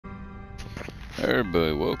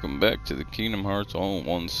Everybody, welcome back to the Kingdom Hearts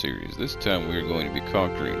All-in-One series. This time we are going to be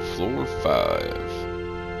conquering floor 5.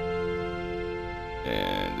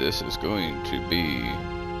 And this is going to be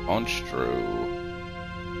monstro.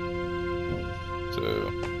 So,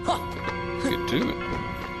 get to it.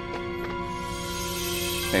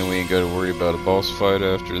 And we ain't got to worry about a boss fight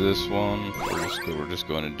after this one. We're just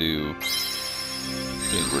going to do,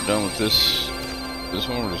 since we're done with this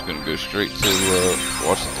one, we're just going to go straight to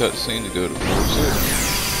watch the cutscene to go to floor 6.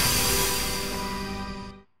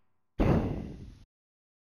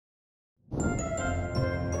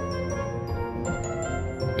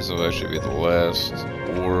 This will actually be the last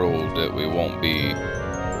world that we won't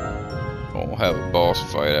have a boss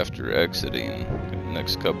fight after exiting. The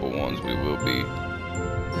next couple ones we will be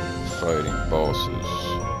fighting bosses.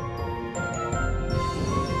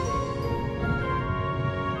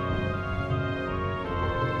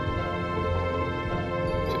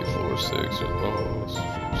 Floor 6 is boss,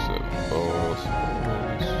 7 boss.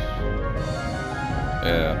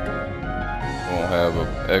 Yeah. We won't have a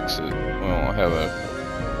exit. We won't have a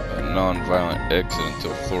non-violent exit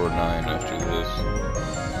until floor 9 after this.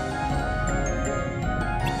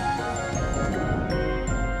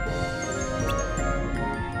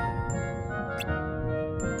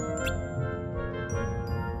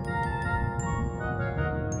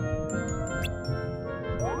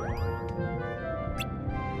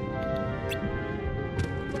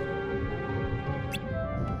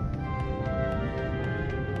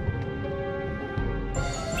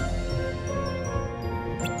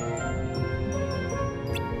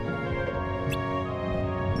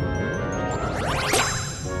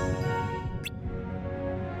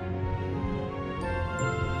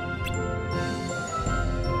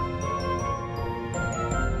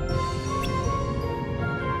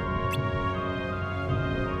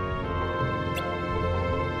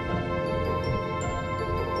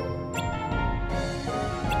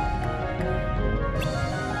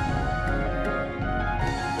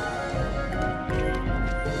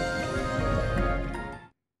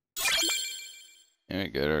 And we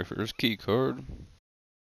got our first key card.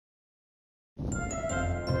 Alright.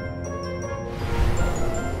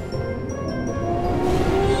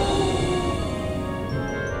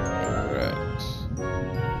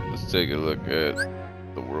 Let's take a look at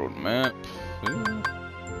the world map. Ooh,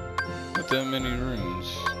 not that many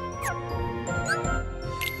rooms.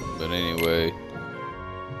 But anyway,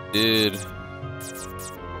 did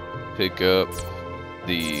pick up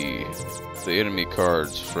the enemy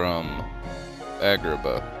cards from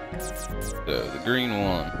Agrabah. The green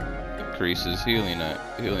one increases healing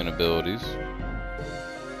abilities.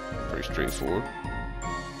 Pretty straightforward.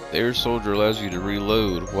 The air soldier allows you to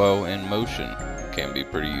reload while in motion. Can be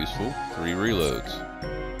pretty useful. 3 reloads.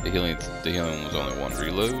 The healing was only 1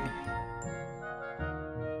 reload.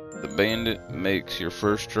 The bandit makes your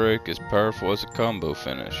first strike as powerful as a combo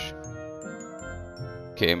finish.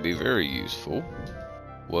 Can be very useful.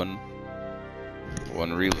 1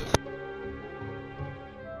 reload.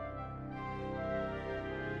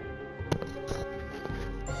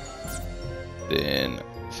 Then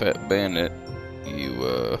Fat Bandit, you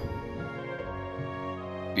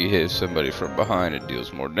hit somebody from behind, it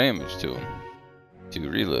deals more damage to them. 2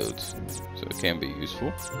 reloads, so it can be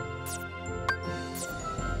useful.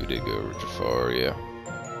 We did go over Jafar, yeah.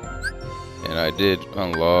 And I did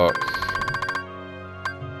unlock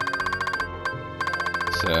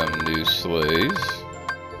some new slaves.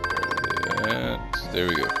 There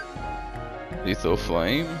we go. Lethal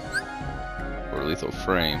Flame or Lethal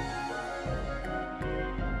Frame.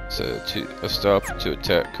 So a stop to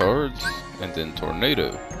attack cards, and then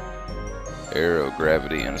Tornado, Arrow,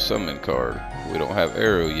 Gravity, and a Summon card. We don't have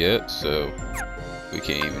Arrow yet, so we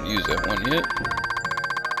can't even use that one yet.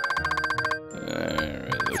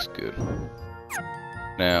 Alright, looks good.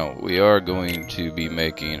 Now, we are going to be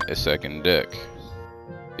making a second deck,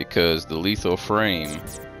 because the Lethal Frame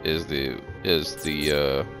is the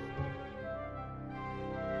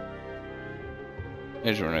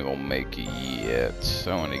we're not gonna make it yet.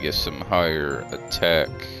 I want to get some higher attack.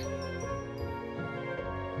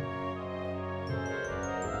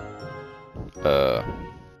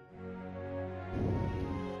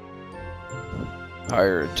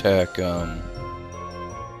 Higher attack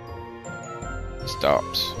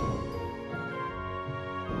stops.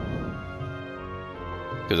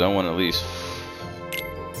 Because I want at least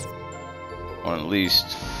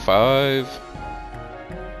 5.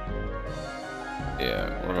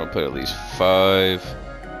 Yeah, we're gonna put at least 5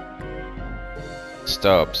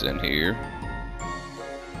 stops in here.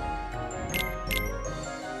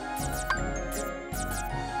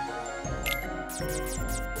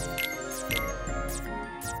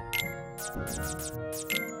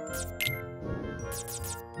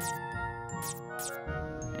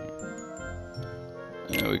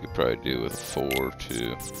 Yeah, we could probably do with a 4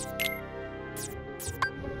 too.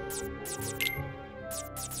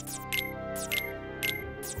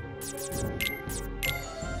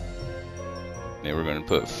 Then we're going to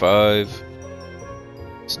put 5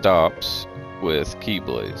 stops with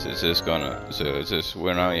keyblades. It's just gonna, so it's just,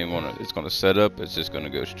 we're not even gonna, it's gonna set up, it's just gonna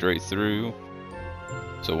go straight through.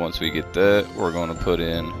 So once we get that, we're gonna put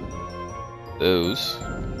in those.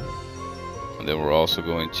 And then we're also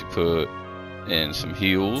going to put in some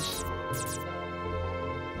heals.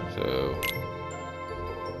 So,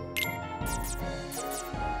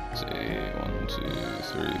 let's see, 1, 2,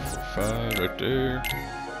 3, 4, 5, right there.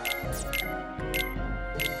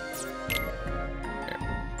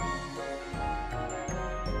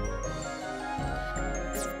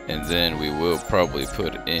 And then we will probably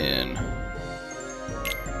put in,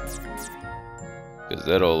 because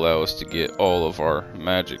that'll allow us to get all of our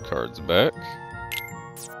magic cards back.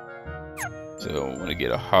 So I want to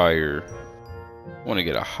get a higher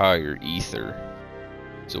ether.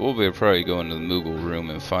 So we'll be probably going to the Moogle room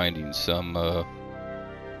and finding some,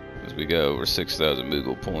 as we got over 6,000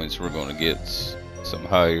 Moogle points, we're going to get some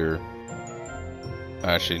higher.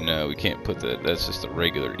 Actually, no, we can't put that. That's just a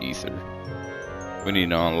regular ether. We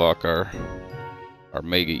need to unlock our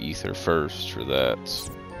Mega Ether first for that.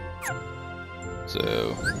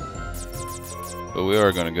 So, but we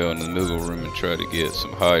are going to go into the Moogle room and try to get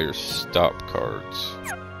some higher stop cards.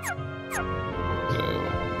 So,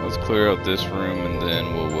 let's clear out this room and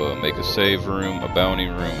then we'll make a save room, a bounty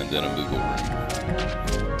room, and then a Moogle room.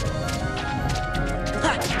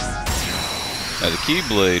 Now the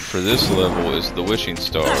Keyblade for this level is the Wishing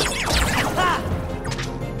Star.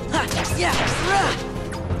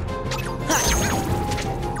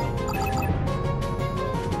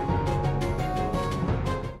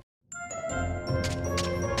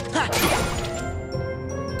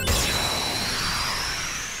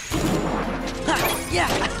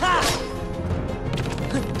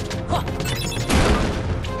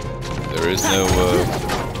 There is no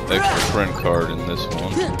extra friend card in this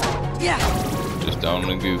one. Just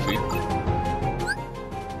Donald and Goofy.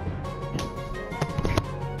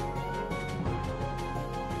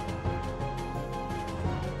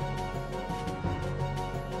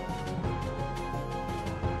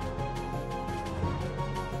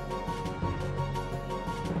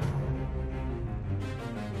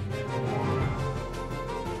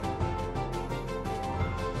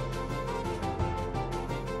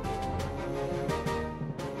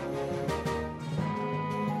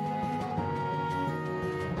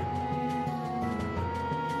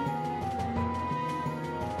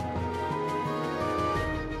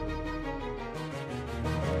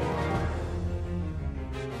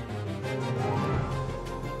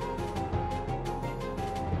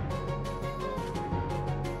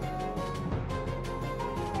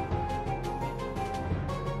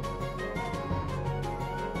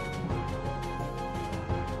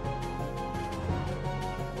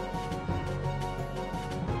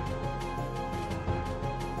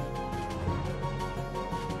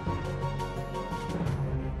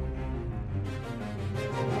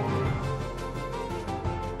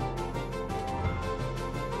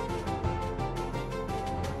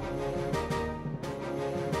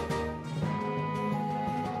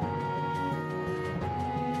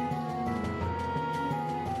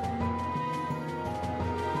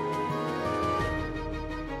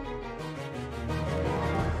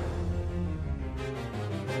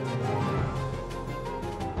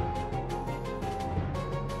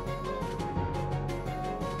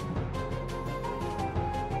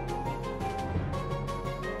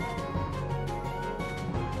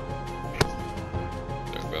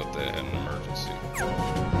 About that in an emergency.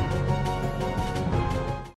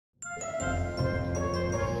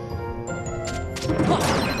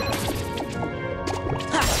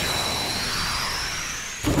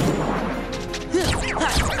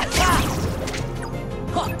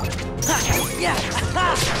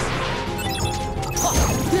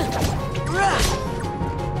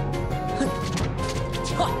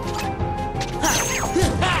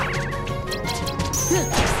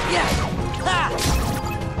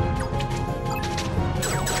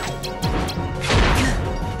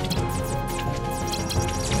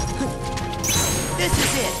 This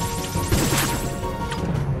is it.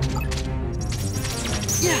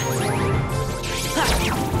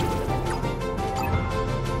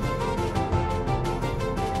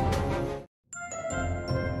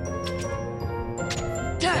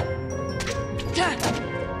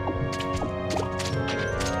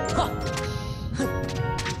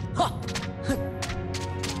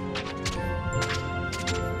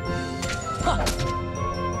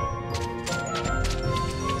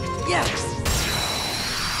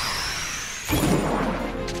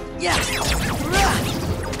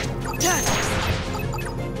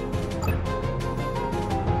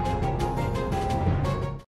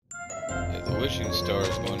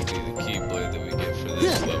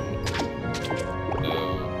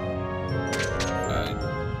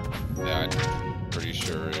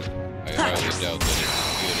 doubt that it's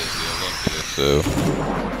as good as the Olympia, so.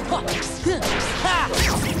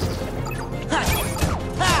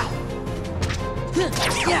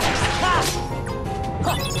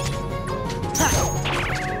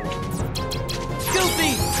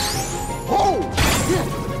 Goofy! Oh!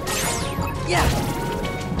 Yeah!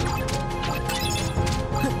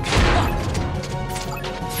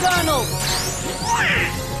 Donald!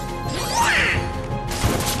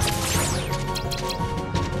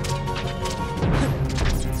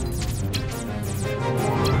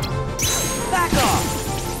 Back off!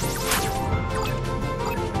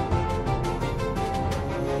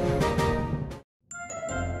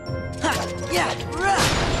 Ha! Yeah! Rah!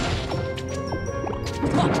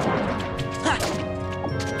 Ha! Ha!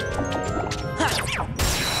 Ha!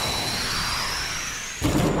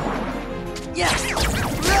 Yeah!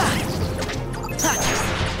 Rah! Ha!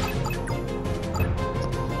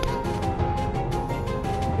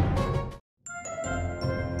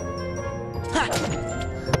 Ha!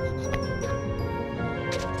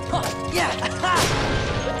 Ha! Yeah! Ha!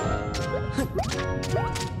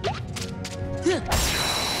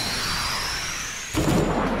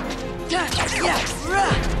 Yeah!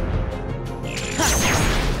 Rah! Ha!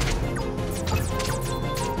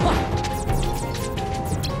 Ha!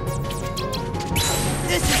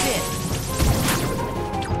 This is it!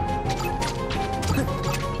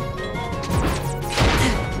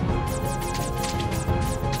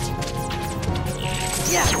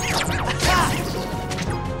 Yeah!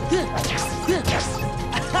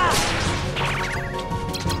 Ha!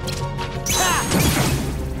 Ha!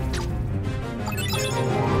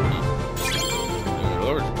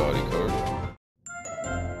 Large body card.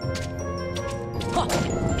 Ha!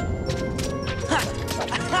 Ha!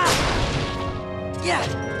 Ha! Yeah!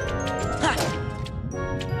 Ha!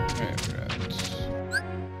 Alright.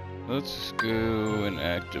 Let's go and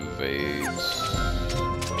activate.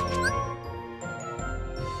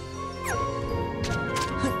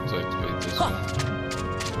 Let's activate this one.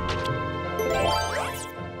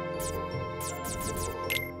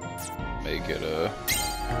 Make it a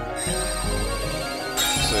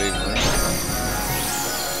save room.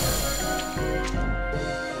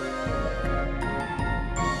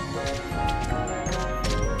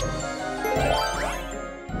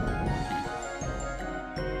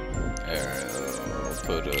 Alright, I'll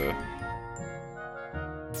put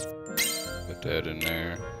that in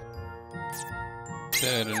there.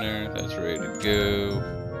 That in there. That's ready to go.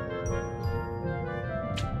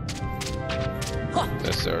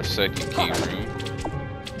 That's our second key room.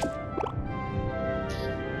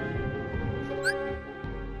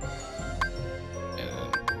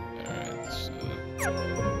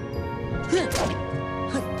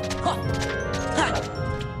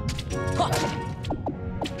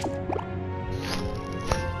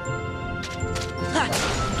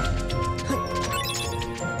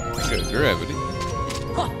 Good gravity.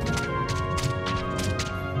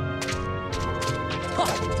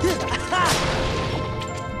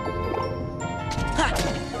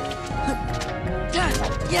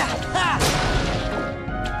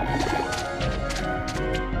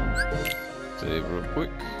 Save real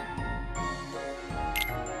quick.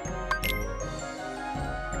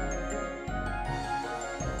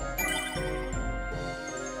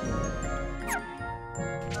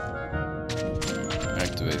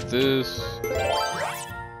 Activate this.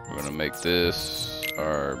 We're gonna make this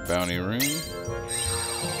our bounty room.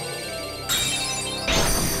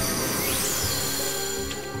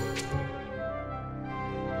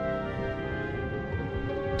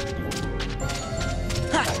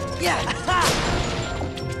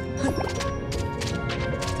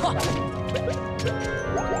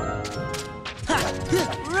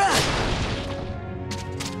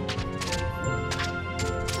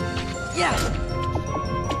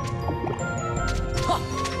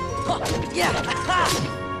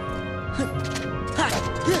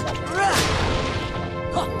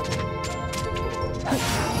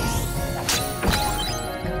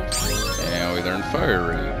 And we learned Fire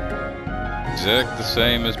Raid. Exact the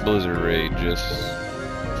same as Blizzard Raid, just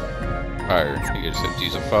higher. You just have to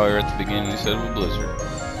use a fire at the beginning instead of a blizzard.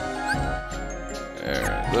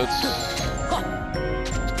 Alright, let's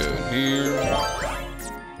go in here.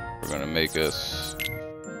 We're gonna make us a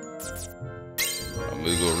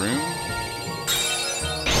Moogle room.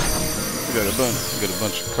 We got a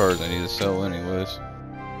bunch of cards I need to sell anyways.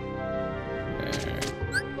 Alright.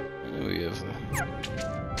 And we have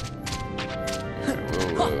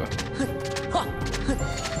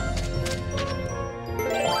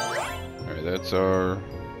Alright, that's our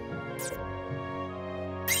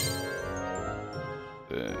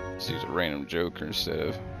let's use a random joker instead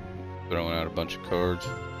of throwing out a bunch of cards.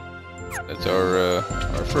 That's our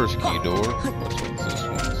first key door. What's this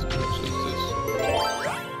one? Which is this?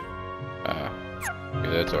 Okay,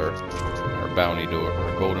 that's our bounty door,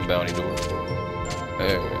 our golden bounty door.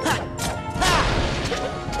 There.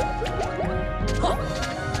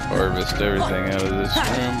 Harvest everything out of this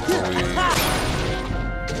room before we.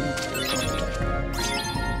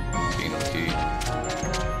 Kingdom key.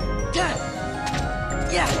 Yeah.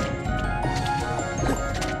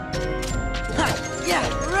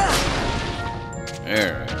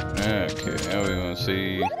 Alright, okay, now we want to see.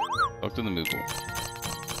 Talk to the Moogle.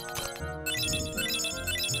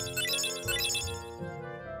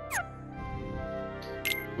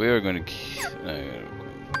 We are going to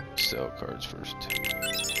sell cards first.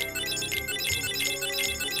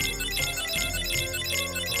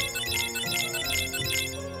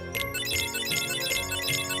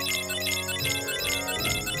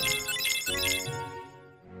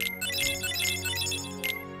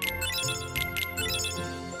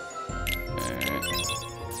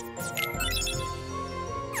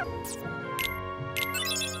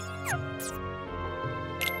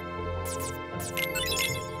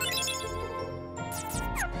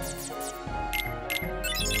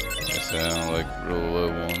 Sound like real low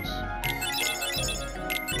ones.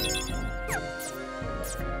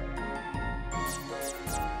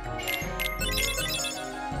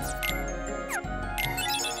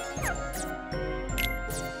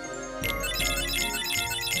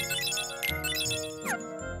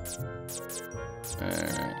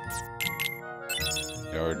 Alright.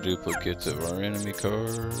 There are duplicates of our enemy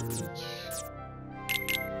cards.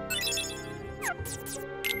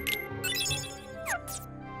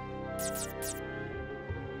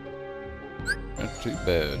 Not too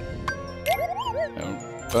bad.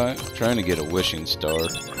 I'm trying to get a wishing star.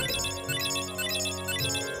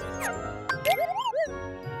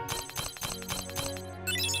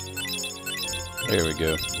 There we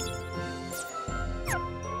go.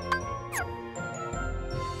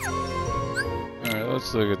 Alright,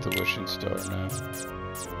 let's look at the wishing star now.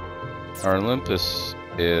 Our Olympus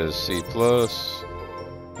is C+.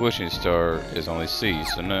 Wishing star is only C,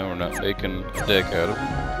 so now we're not making a deck out of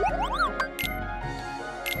them.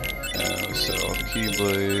 Let's set all the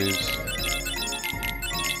Keyblades.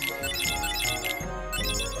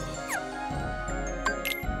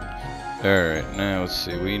 Alright, now let's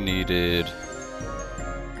see, we needed...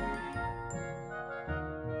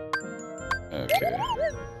 Okay.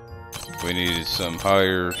 We needed some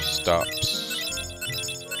higher stops.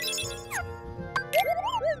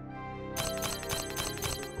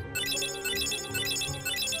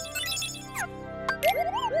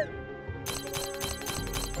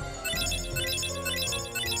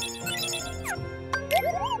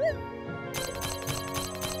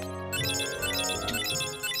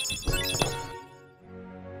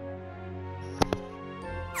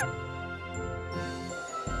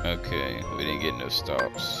 Okay, we didn't get no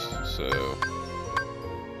stops, so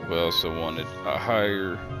we also wanted a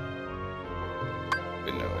higher.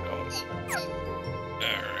 But no, I don't.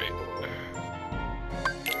 Alright.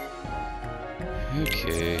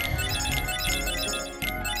 Okay.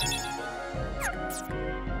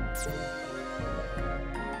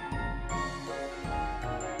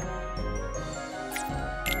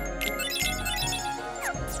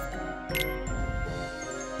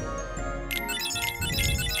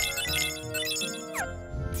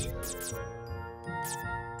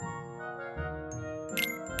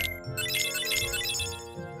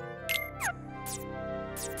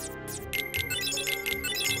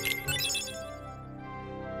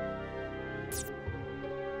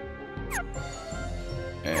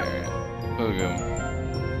 Alright, we'll go.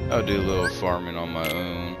 I'll do a little farming on my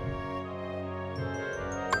own.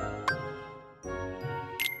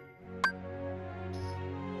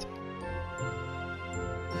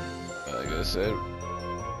 Like I said,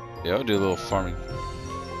 yeah, I'll do a little farming.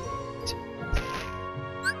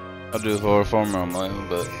 I'll do a little farming on my own,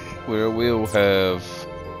 but we will have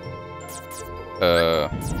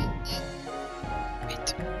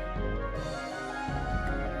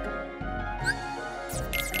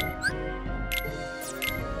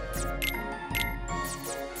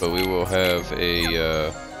but we will have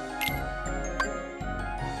a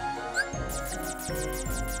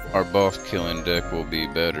our boss killing deck will be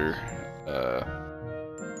better.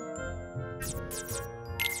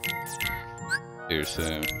 Here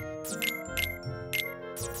soon,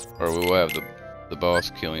 or we will have the boss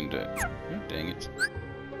killing deck. Oh, dang it.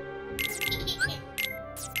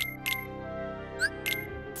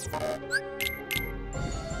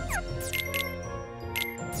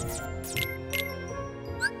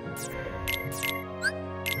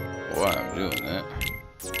 Wow.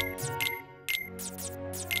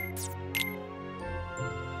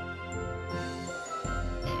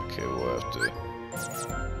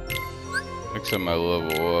 time I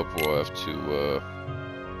level up, we'll have to,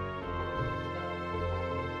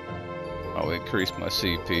 I'll increase my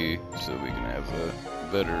CP so we can have a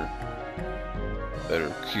better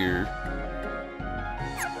cure.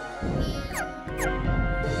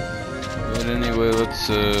 But anyway, let's,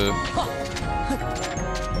 go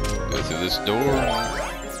through this door.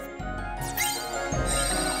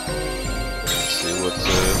 See what's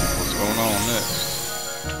going on next.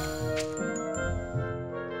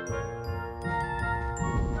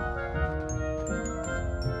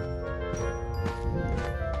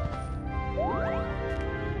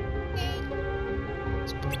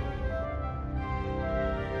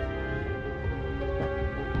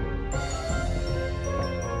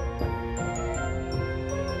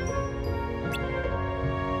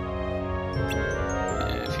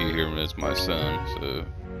 If you hear him, it's my son, so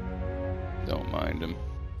don't mind him.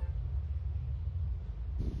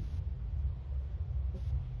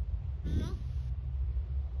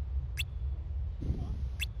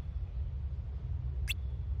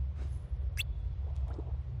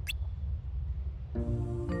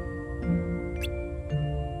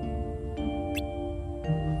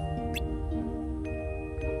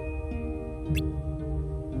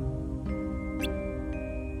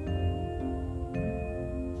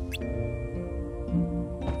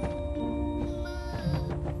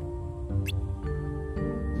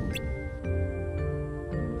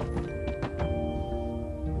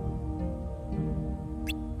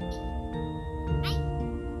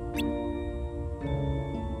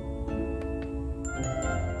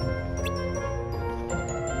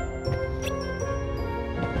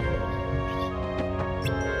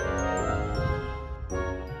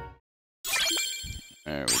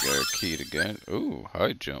 There, we got our key to get. Ooh,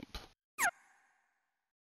 high jump.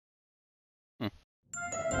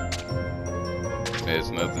 It's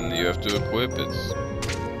nothing you have to equip, it's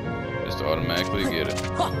just automatically get it.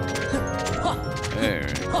 There,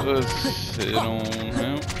 let's head on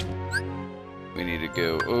out. We need to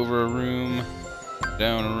go over a room,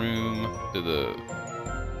 down a room,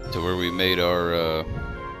 to where we made our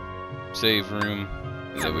save room,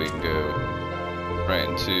 and then we can go right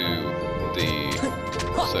into the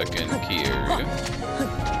second key area.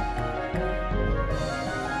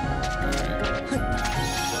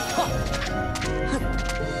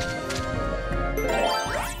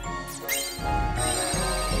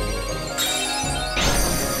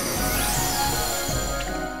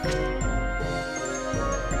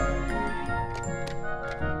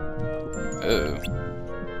 Uh-oh.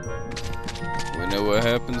 We know what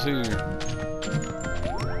happens here.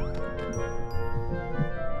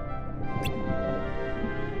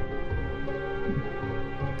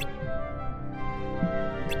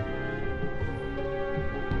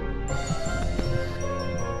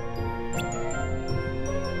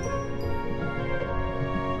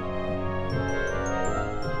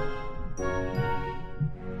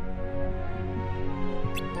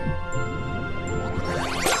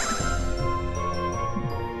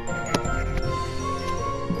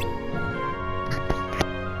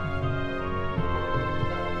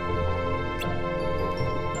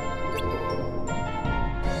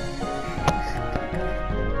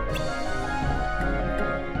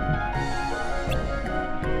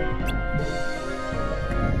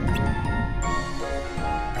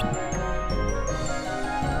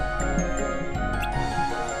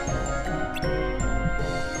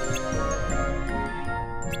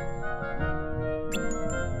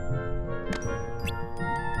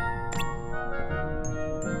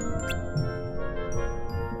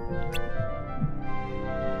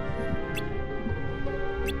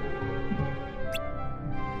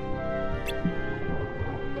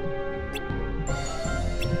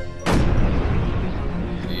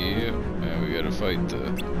 Fight the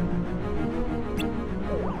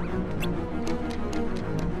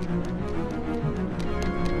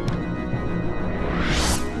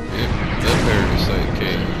parasite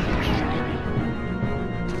cage.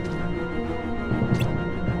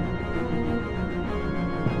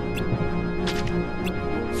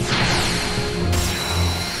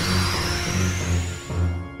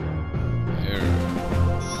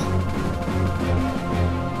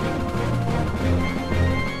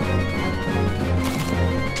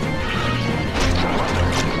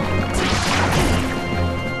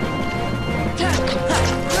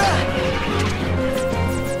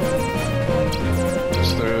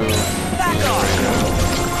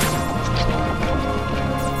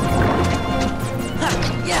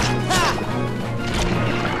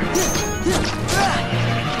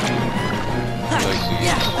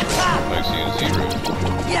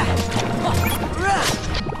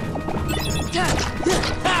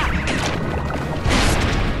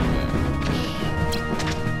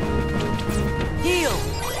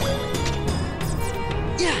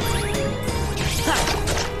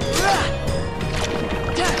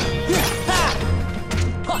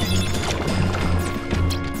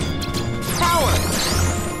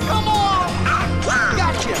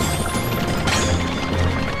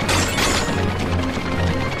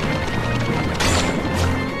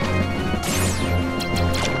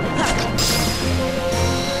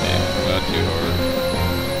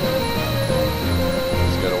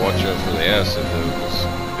 watch out for the acid though, 'cause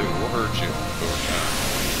it will hurt you over time.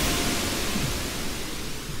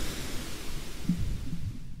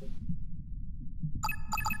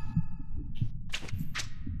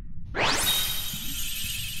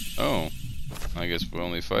 Oh, I guess we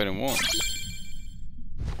only fight him once.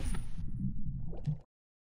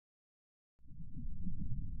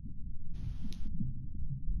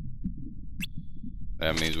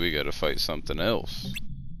 That means we gotta fight something else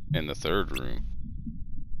in the third room.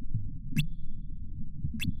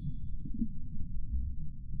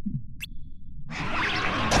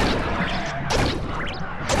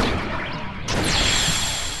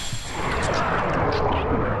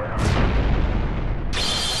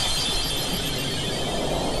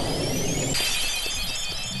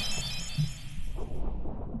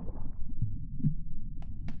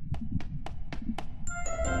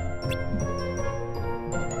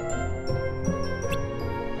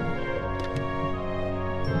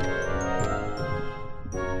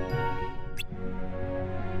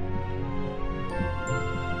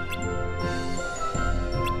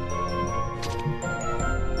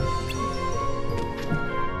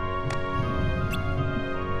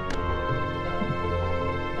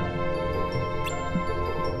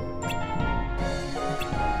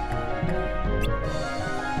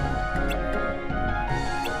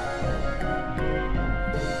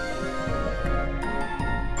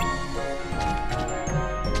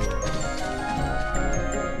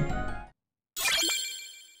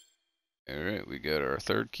 Alright, we got our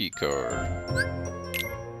third key card.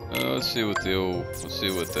 Let's see what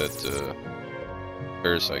that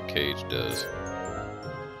parasite cage does.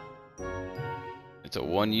 It's a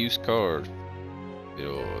one-use card.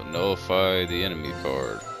 It'll nullify the enemy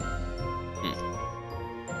card.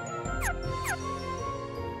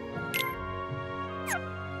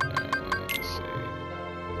 Let's see.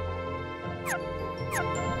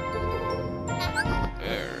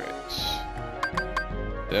 Alright.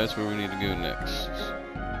 That's where we need to go next.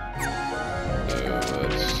 So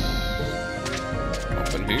let's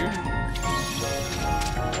open here.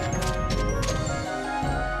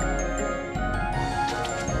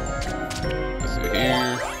 So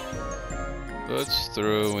here, let's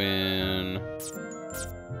throw in.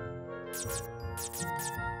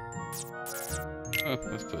 Oh,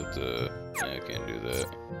 let's put I can't do that.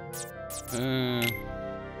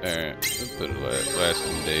 Alright, let's put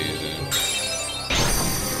lasting days in.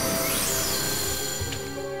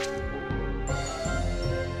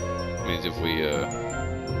 Means if we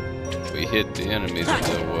hit the enemy, then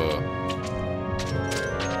they'll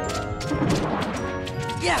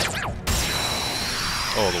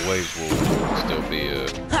all the waves will still be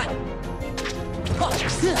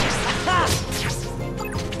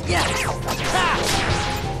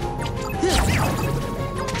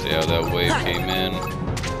see how that wave came in.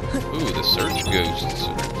 Ooh, the search ghosts.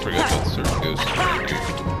 Forgot about the search ghosts right here.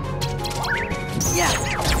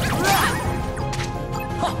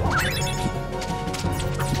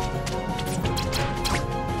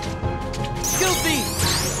 Goofy!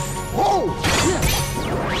 Whoa!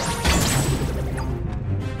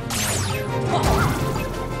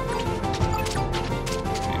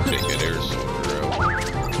 You take an air soldier out.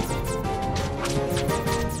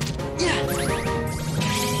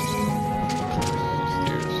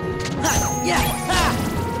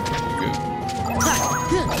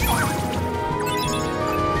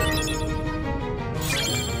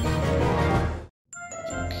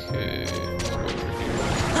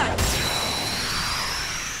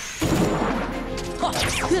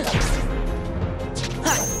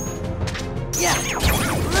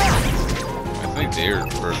 I think the air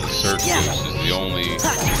or the search ghost is the only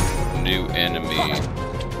new enemy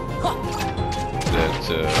that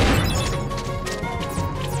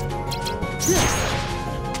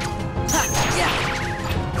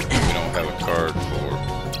we don't have a card for.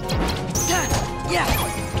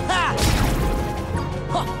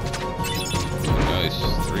 Nice,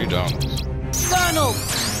 3 dongs. Donald!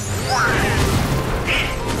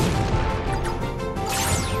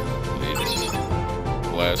 They just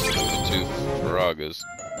blasted with the 2 Faragas.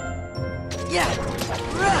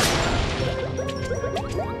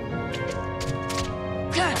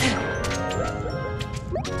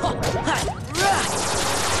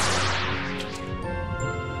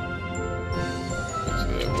 So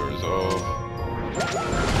that wears off.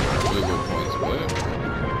 Wiggle points back.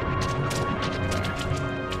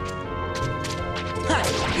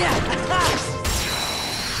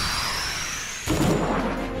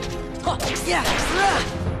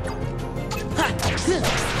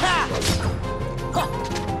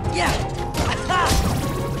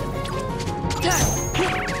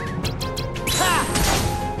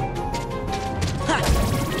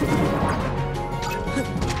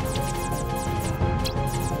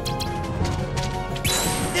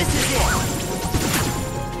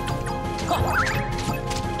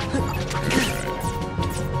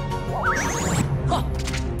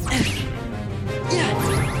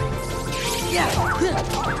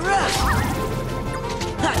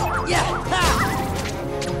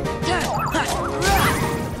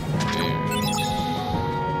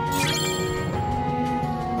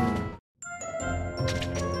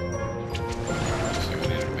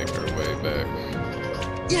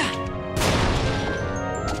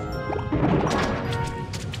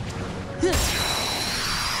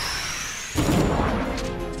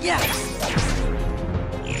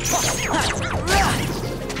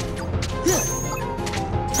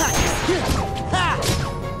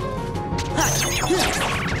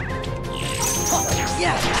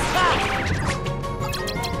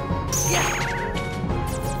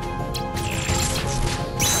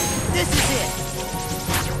 This is it.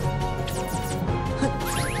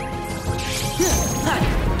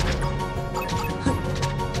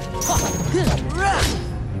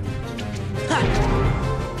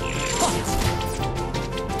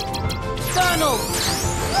 Donald!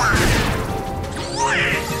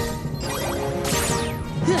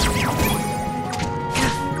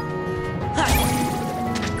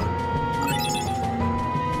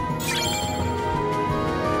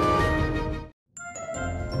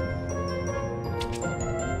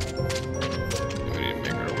 We need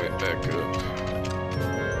to make our way back up.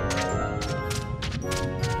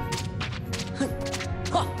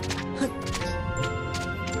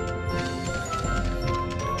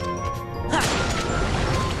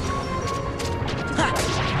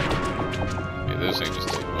 Yeah, this thing just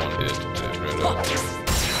take one hit to right up.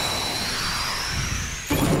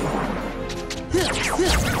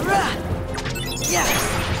 Yeah.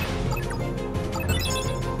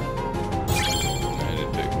 I did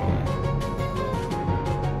take one.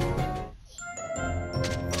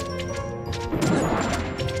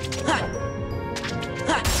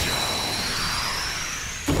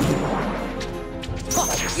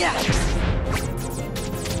 Yeah.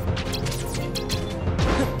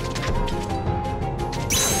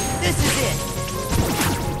 This is it.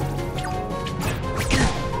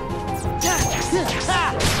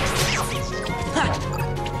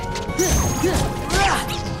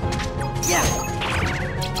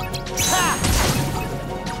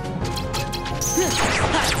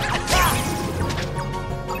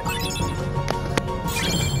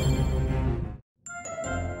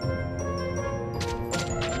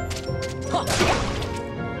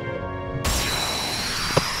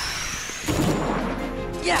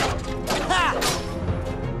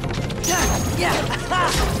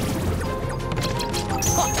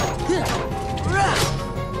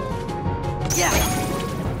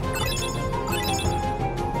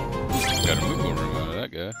 Got a movement room out of that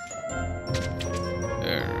guy.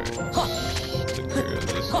 Alright. Take care of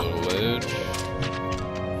this little ledge.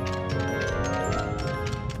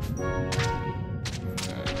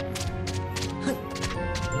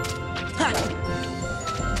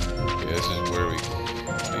 Okay, this is where I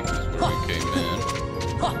think this is where we came in.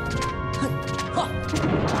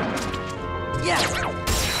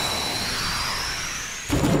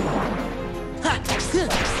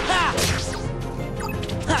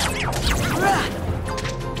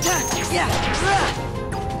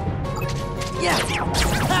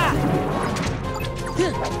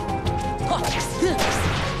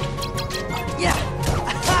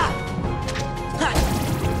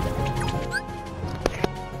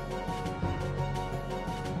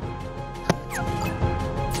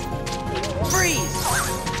 Freeze!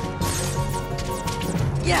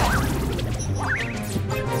 Yeah!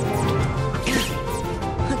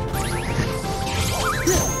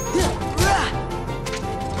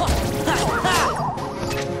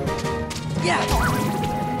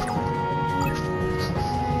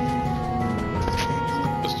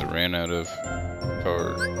 Must have ran out of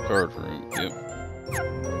card room. Yep.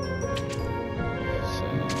 So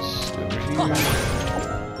over here.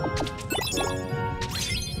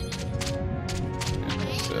 And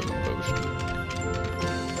 7 potions.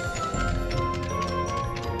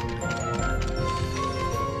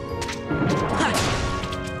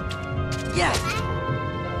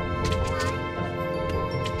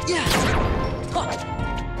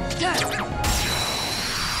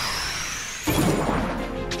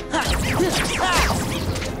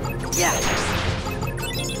 Yeah,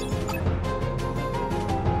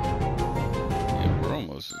 we're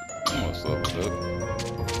almost leveled up.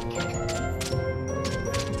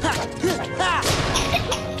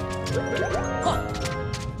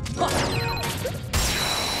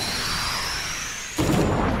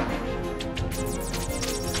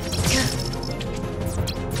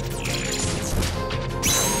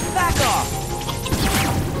 Back off!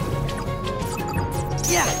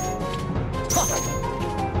 Yeah!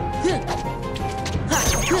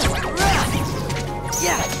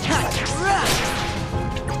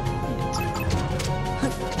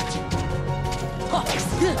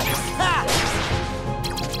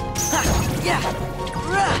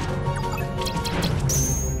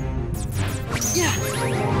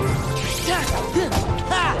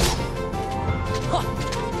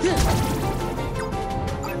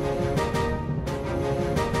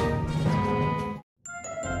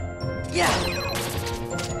 Yeah.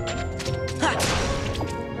 Ha.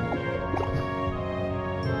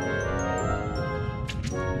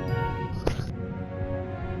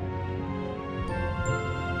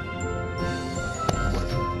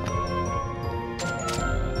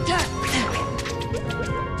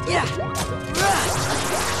 Yeah.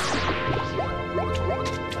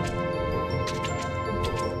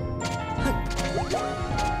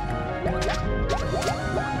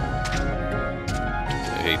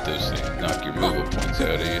 I hate those things. Knock your move points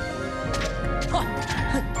out of you.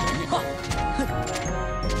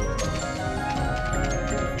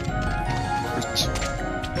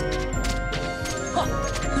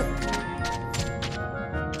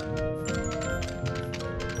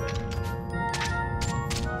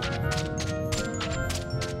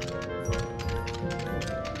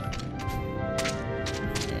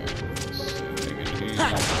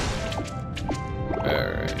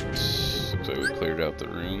 Alright. Looks like we cleared out the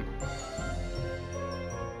room.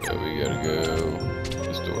 So we gotta go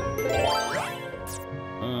this door.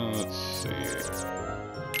 Let's see.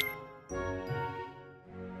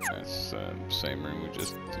 That's the same room we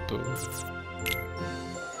just supposed.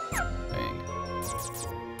 Dang.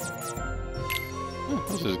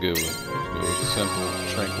 Let's just go with the simple,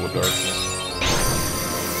 tranquil darkness.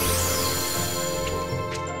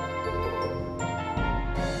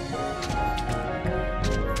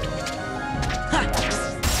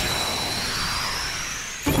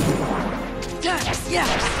 Yeah.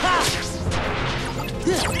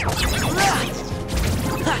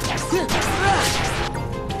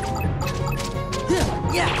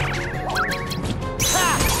 Yeah.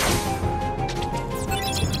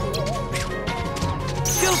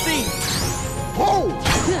 Filthy. Whoa.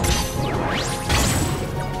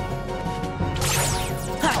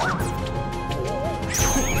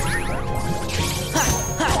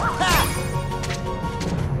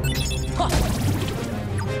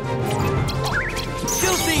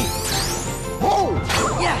 Filthy. Whoa.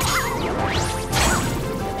 Yeah.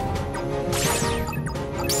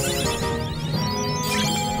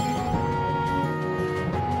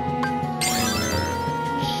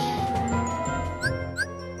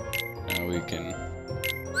 Now we can.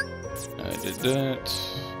 I did that.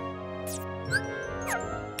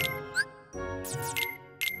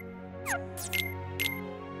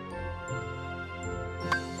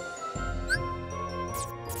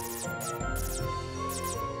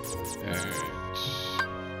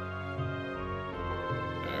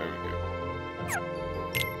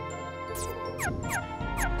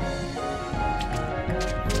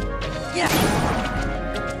 Yeah.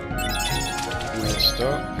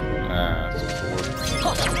 Stop. It's a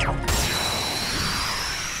 4.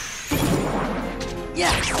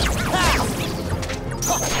 Yeah.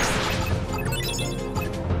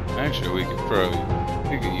 Actually, we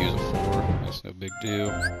could use a 4. That's no big deal.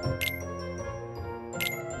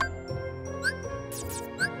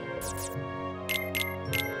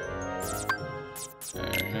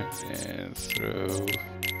 Alright, and throw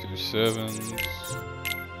 2 7s.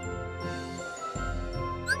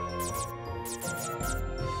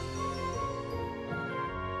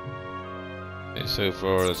 Okay, so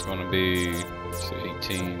far that's going to be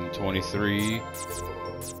 18, 23,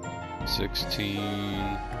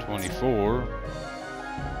 16, 24,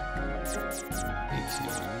 18,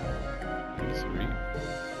 23,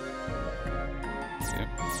 yep,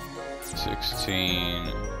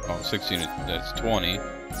 16, oh, 16, that's 20,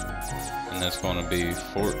 and that's going to be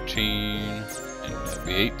 14, and that'll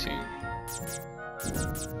be 18.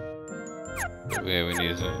 But yeah, we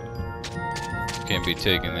need to, can't be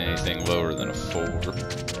taking anything lower than a 4.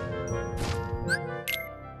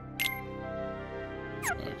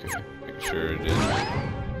 Okay, make sure it is.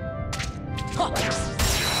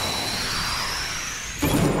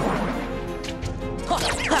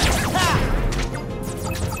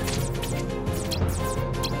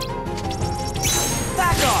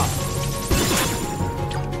 Back off!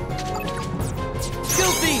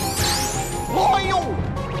 Filthy! Loyal!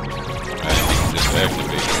 I think just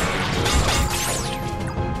activate it.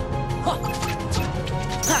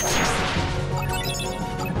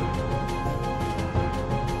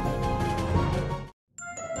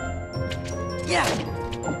 Yeah!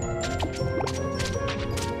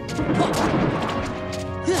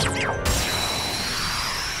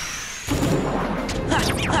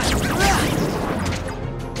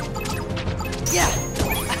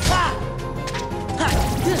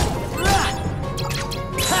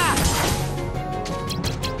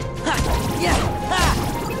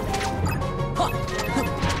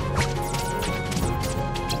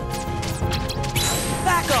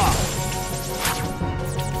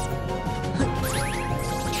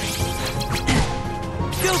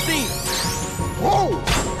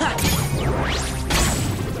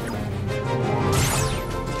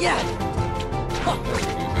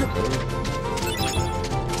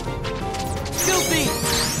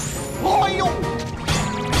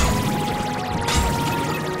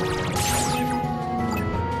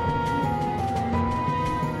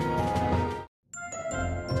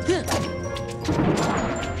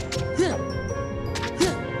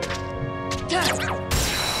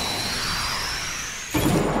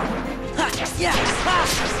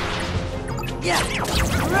 Yeah.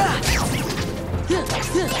 Rah.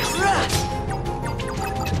 Rah.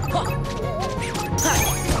 Ha. Ha.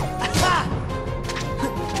 Ha.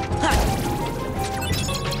 Ha.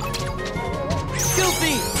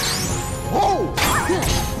 Goofy. Oh.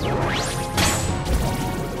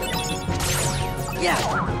 Yeah.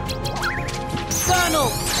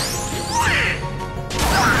 Donald.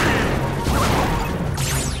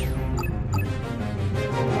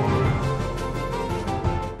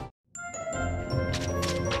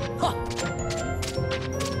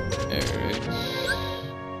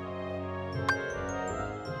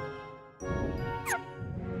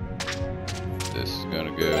 This is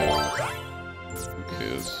gonna go. Okay,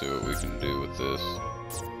 let's see what we can do with this.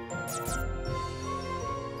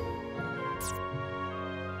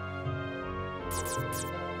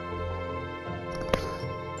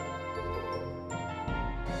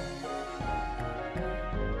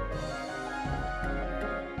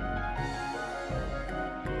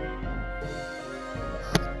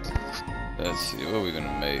 Let's see, what are we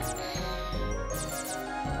gonna make?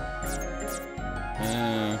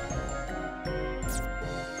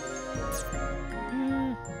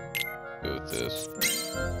 Go with this.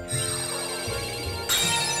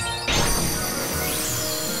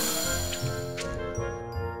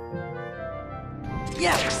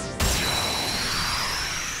 Yeah.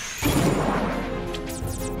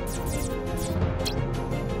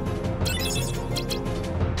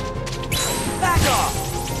 Back off.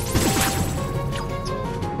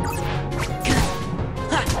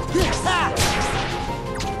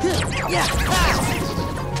 Yeah.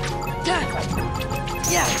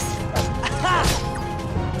 Yeah.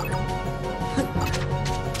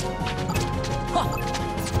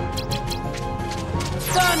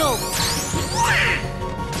 Donald.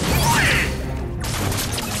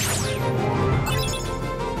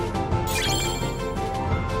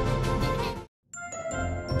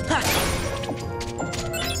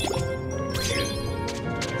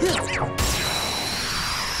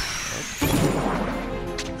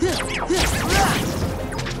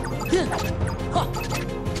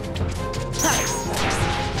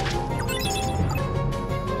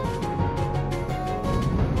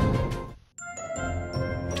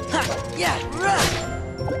 Yeah, run!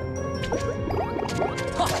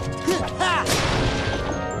 Ha! Ha!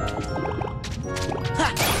 Ha!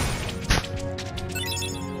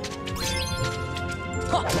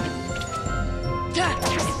 Ha! Ja!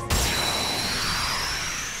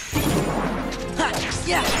 Ha!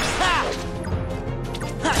 Yeah! Ha!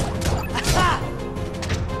 Ha! Ha!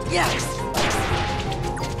 Yeah!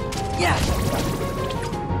 Yeah!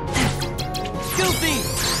 Goofy!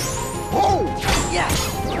 Oh! Yeah!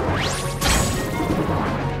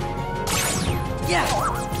 Yeah.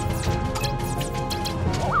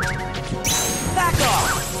 Back off.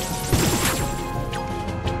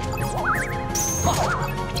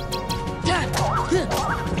 Yeah.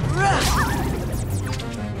 Run.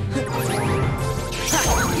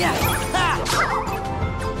 Yeah.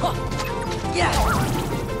 Yeah.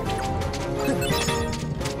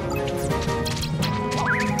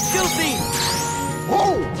 Goofy.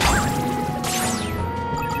 Oh.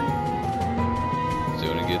 So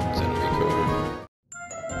when it gets enemy code.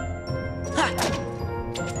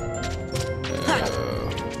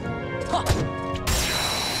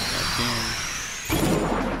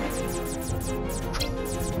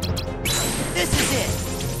 This is it.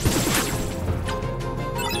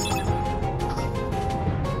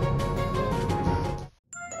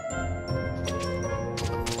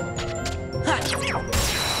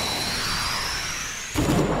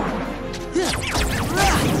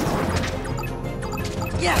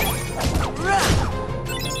 Yeah.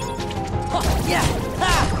 Yeah.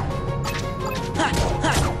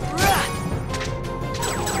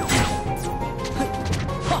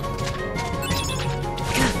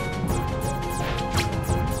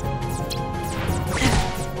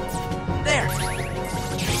 There.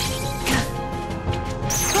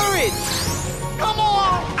 Courage. Come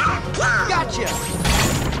on. Gotcha.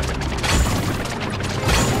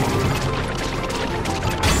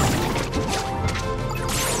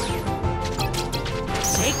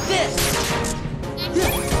 Take this!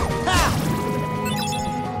 Ha!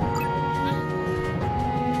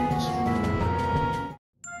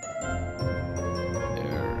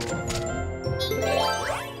 There.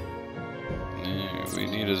 We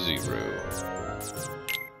need a 0.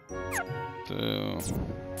 So...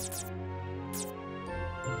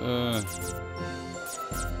 yeah,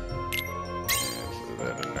 throw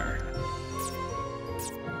that in there.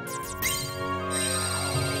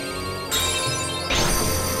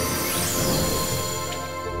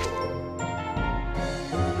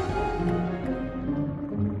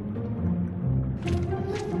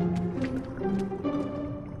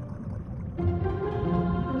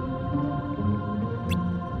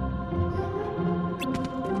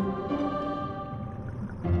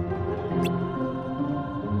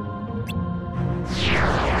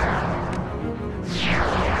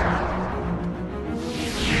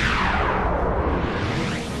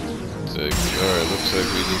 looks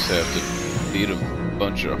like we just have to beat a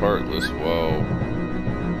bunch of Heartless while...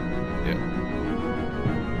 Yeah.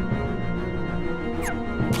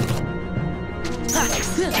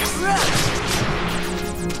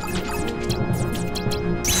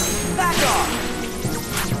 Back off!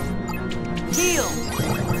 Heal!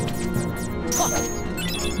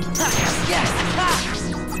 Yes!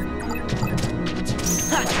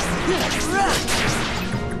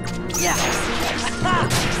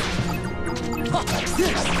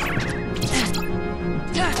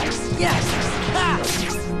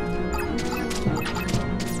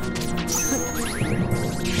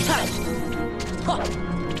 Oh,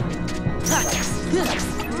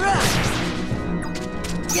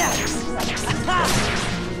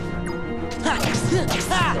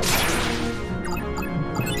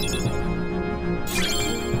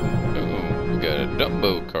 we got a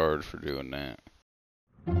Dumbo card for doing that.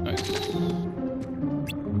 Nice.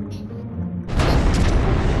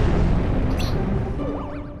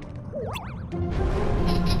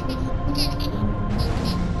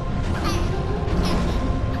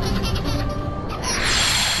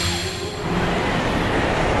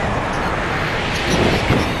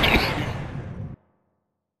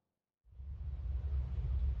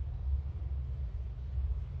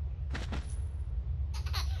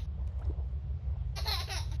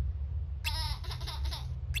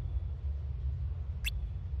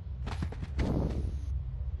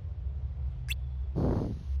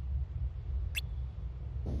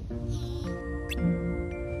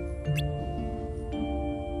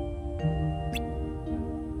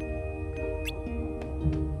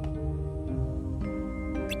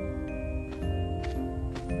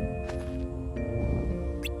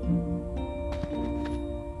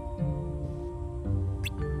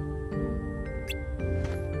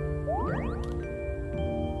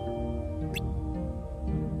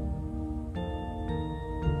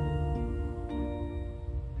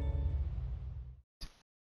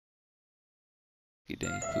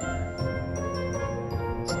 Dang food.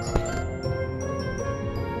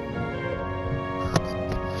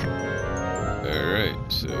 Alright,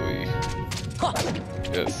 so we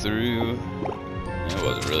got through. It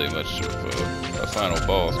wasn't really much of a final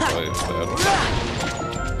boss fight battle,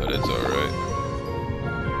 but it's alright.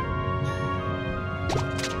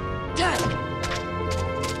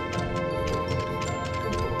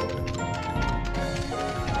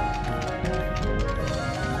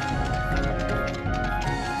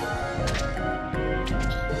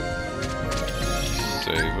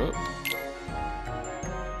 Save up.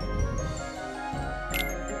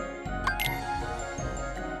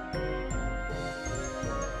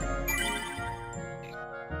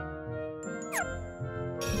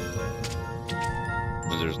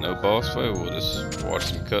 If there's no boss fight, we'll just watch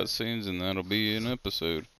some cutscenes and that'll be an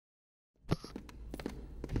episode.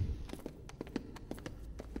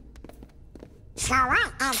 So what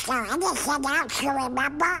is there anything else to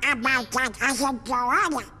remember about that other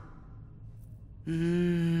Joanna?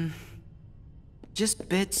 Just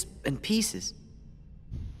bits and pieces.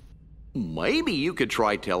 Maybe you could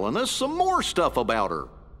try telling us some more stuff about her.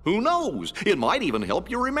 Who knows? It might even help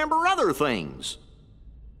you remember other things.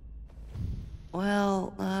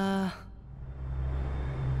 Well,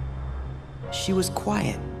 she was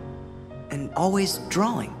quiet and always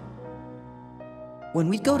drawing. When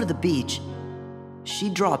we'd go to the beach,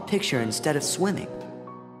 she'd draw a picture instead of swimming.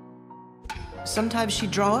 Sometimes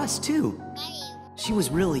she'd draw us too. She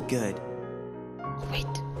was really good. Wait.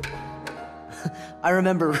 I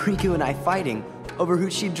remember Riku and I fighting over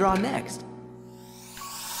who she'd draw next.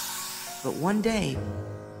 But one day,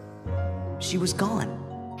 she was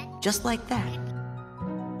gone, just like that.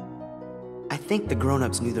 I think the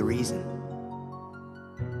grown-ups knew the reason.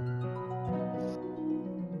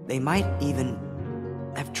 They might even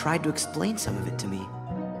have tried to explain some of it to me.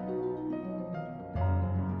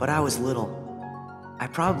 But I was little. I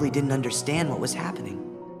probably didn't understand what was happening.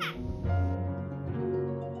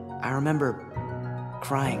 I remember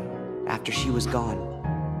crying after she was gone.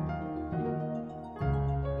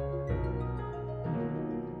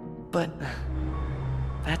 But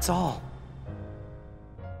that's all.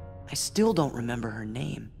 I still don't remember her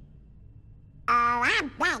name. Oh, I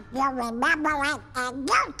bet you'll remember it in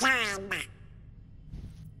no time.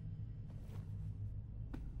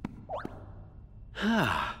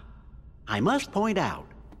 I must point out,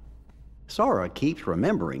 Sora keeps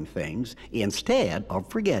remembering things instead of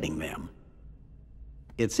forgetting them.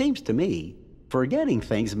 It seems to me forgetting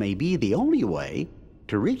things may be the only way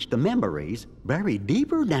to reach the memories buried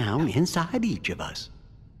deeper down inside each of us.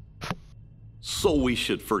 So we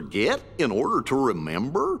should forget in order to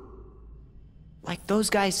remember? Like those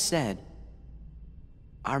guys said,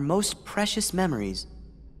 Our most precious memories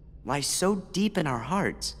lie so deep in our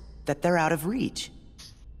hearts that they're out of reach.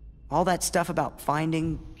 All that stuff about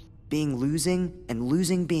finding being losing and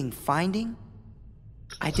losing being finding,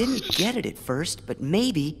 I didn't get it at first, but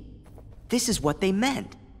maybe this is what they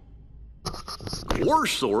meant. Of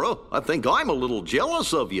course, Sora. I think I'm a little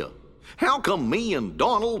jealous of you. How come me and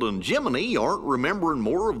Donald and Jiminy aren't remembering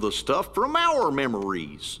more of the stuff from our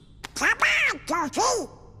memories? Come on, Goofy.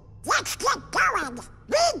 Let's get going.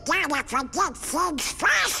 We gotta forget things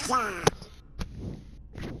faster.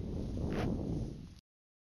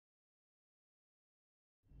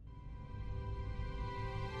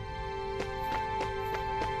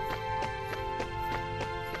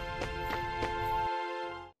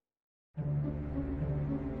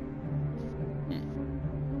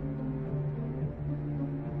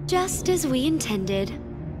 Just as we intended.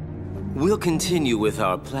 We'll continue with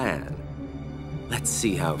our plan. Let's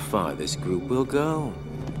see how far this group will go.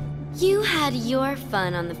 You had your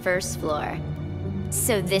fun on the first floor.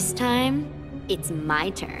 So this time, it's my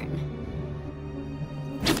turn.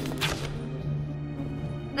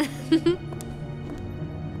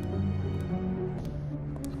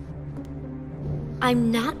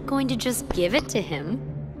 I'm not going to just give it to him.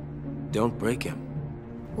 Don't break him.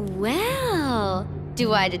 Well,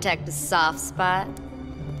 do I detect a soft spot?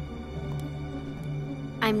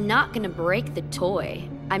 I'm not gonna break the toy.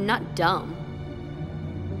 I'm not dumb.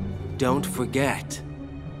 Don't forget,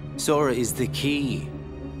 Sora is the key.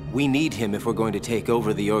 We need him if we're going to take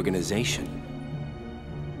over the organization.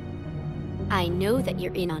 I know that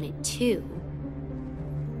you're in on it too.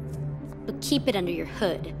 But keep it under your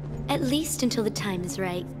hood, at least until the time is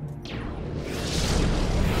right.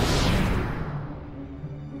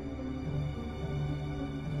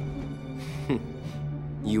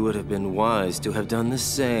 You would have been wise to have done the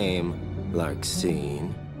same,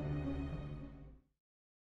 Larxene.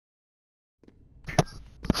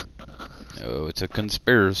 Oh, it's a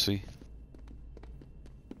conspiracy.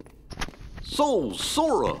 So,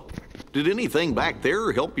 Sora, did anything back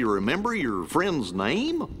there help you remember your friend's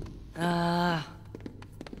name? Her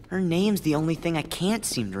name's the only thing I can't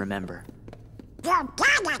seem to remember. You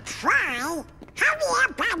gotta try. Hurry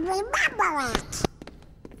up and remember it.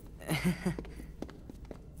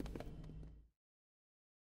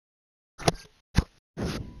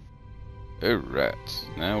 Alright,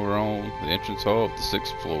 now we're on the entrance hall of the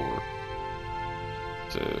 6th floor.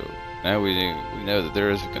 So, now we know that there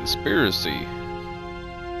is a conspiracy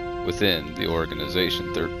within the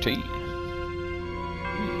Organization 13.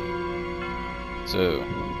 So,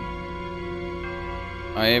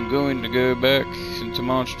 I am going to go back into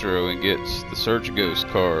Monstro and get the Search Ghost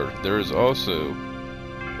card. There is also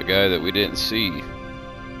a guy that we didn't see.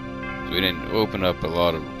 We didn't open up a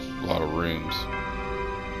lot of rooms.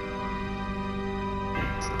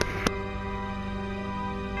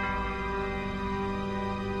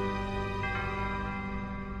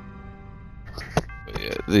 But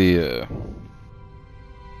yeah,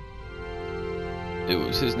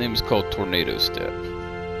 his name is called Tornado Step.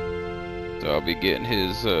 So I'll be getting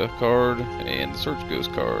his card and the Search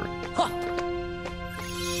Ghost card. Huh.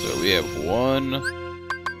 So we have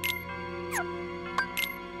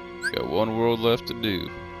got one world left to do,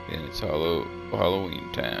 and it's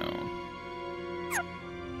Halloween Town.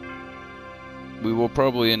 We will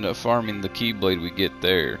probably end up farming the Keyblade we get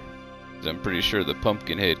there, 'cause I'm pretty sure the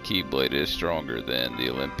Pumpkinhead Keyblade is stronger than the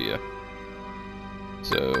Olympia.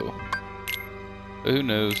 So, but who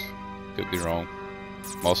knows? Could be wrong.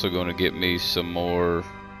 I'm also going to get me some more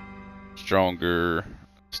stronger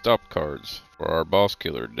stop cards for our boss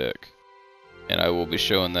killer deck, and I will be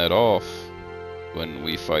showing that off when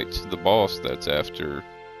we fight the boss that's after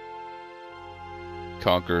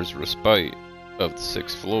Conqueror's Respite of the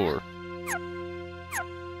 6th floor.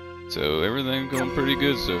 So everything's going pretty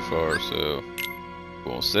good so far, so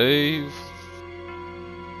we'll save.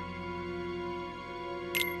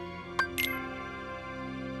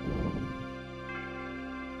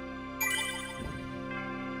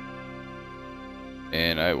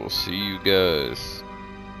 And I will see you guys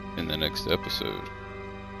in the next episode.